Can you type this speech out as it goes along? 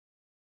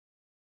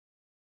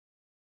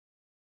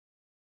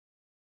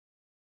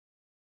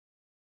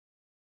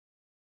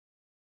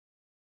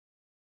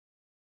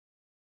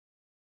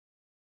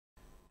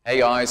Hey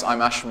guys,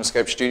 I'm Ash from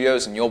Escape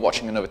Studios and you're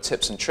watching another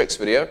tips and tricks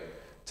video.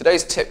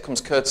 Today's tip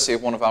comes courtesy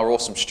of one of our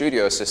awesome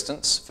studio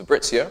assistants,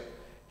 Fabrizio.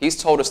 He's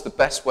told us the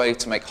best way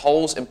to make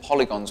holes in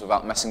polygons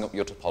without messing up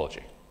your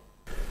topology.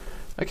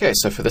 Okay,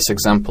 so for this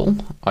example,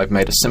 I've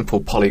made a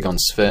simple polygon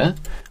sphere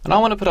and I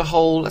want to put a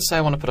hole, let's say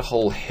I want to put a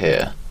hole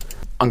here.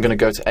 I'm going to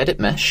go to Edit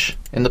Mesh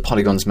in the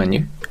Polygons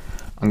menu.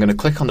 I'm going to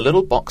click on the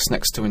little box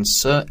next to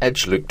Insert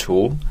Edge Loop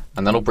tool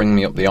and that'll bring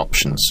me up the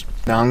options.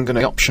 Now I'm going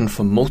to option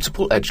for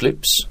multiple edge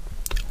loops.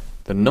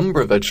 The number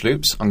of edge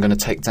loops I'm going to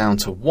take down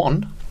to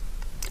 1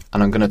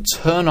 and I'm going to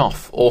turn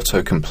off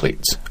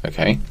autocomplete,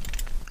 okay?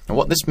 And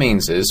what this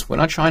means is when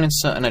I try and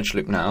insert an edge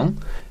loop now,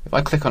 if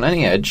I click on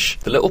any edge,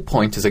 the little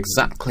point is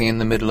exactly in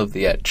the middle of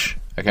the edge,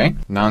 okay?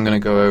 Now I'm going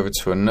to go over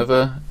to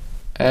another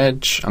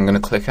edge, I'm going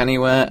to click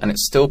anywhere and it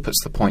still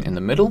puts the point in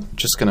the middle.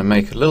 Just going to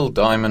make a little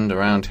diamond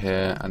around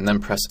here and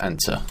then press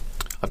enter.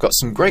 I've got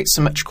some great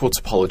symmetrical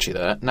topology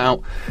there.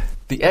 Now,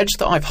 the edge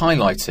that I've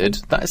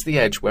highlighted, that is the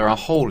edge where our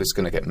hole is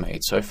going to get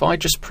made. So if I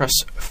just press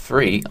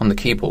 3 on the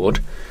keyboard,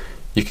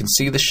 you can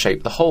see the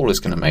shape the hole is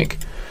going to make.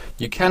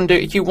 You can do,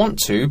 if you want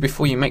to,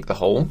 before you make the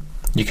hole,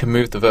 you can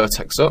move the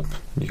vertex up.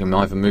 You can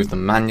either move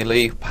them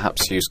manually,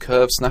 perhaps use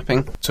curve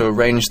snapping to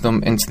arrange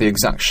them into the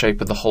exact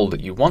shape of the hole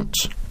that you want.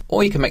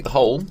 Or you can make the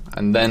hole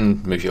and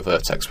then move your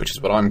vertex, which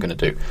is what I'm going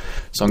to do.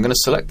 So I'm going to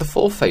select the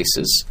 4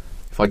 faces.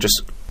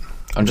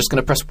 I'm just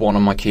going to press 1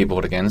 on my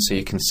keyboard again so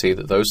you can see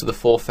that those are the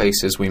 4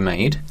 faces we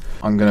made.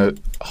 I'm going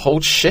to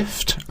hold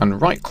Shift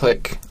and right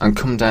click and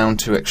come down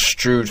to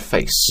Extrude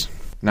Face.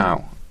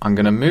 Now, I'm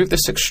going to move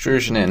this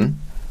extrusion in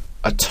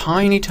a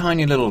tiny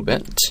little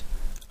bit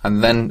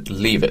and then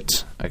leave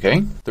it, okay?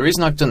 The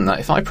reason I've done that,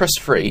 if I press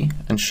 3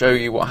 and show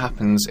you what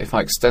happens if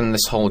I extend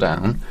this hole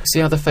down,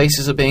 see how the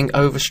faces are being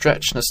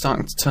overstretched and are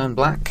starting to turn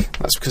black?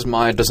 That's because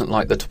Maya doesn't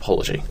like the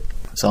topology.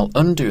 So I'll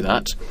undo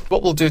that.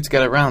 What we'll do to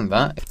get around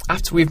that,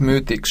 after we've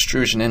moved the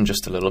extrusion in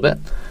just a little bit,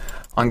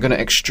 I'm going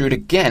to extrude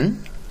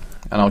again,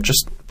 and I'll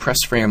just press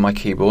 3 on my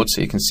keyboard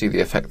so you can see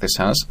the effect this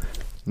has.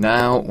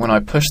 Now, when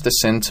I push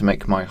this in to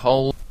make my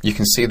hole, you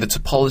can see the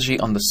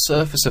topology on the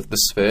surface of the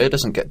sphere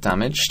doesn't get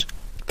damaged.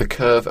 The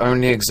curve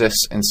only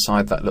exists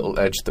inside that little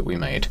edge that we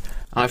made.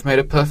 I've made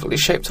a perfectly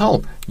shaped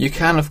hole. You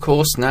can, of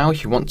course, now,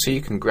 if you want to,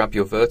 you can grab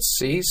your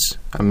vertices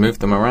and move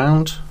them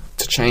around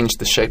to change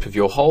the shape of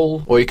your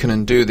hole, or you can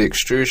undo the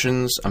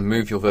extrusions and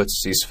move your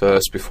vertices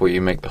first before you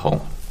make the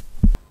hole.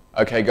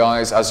 Okay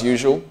guys, as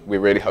usual, we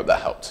really hope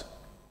that helped.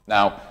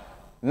 Now,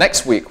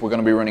 next week we're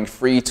going to be running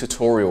free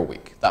tutorial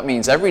week. That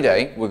means every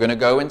day we're going to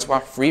go into our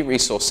free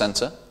resource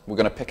center, we're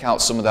going to pick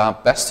out some of our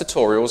best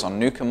tutorials on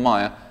Nuke and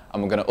Maya,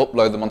 and we're going to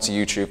upload them onto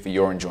YouTube for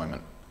your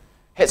enjoyment.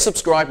 Hit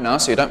subscribe now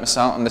so you don't miss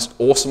out on this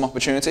awesome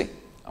opportunity,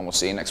 and we'll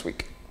see you next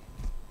week.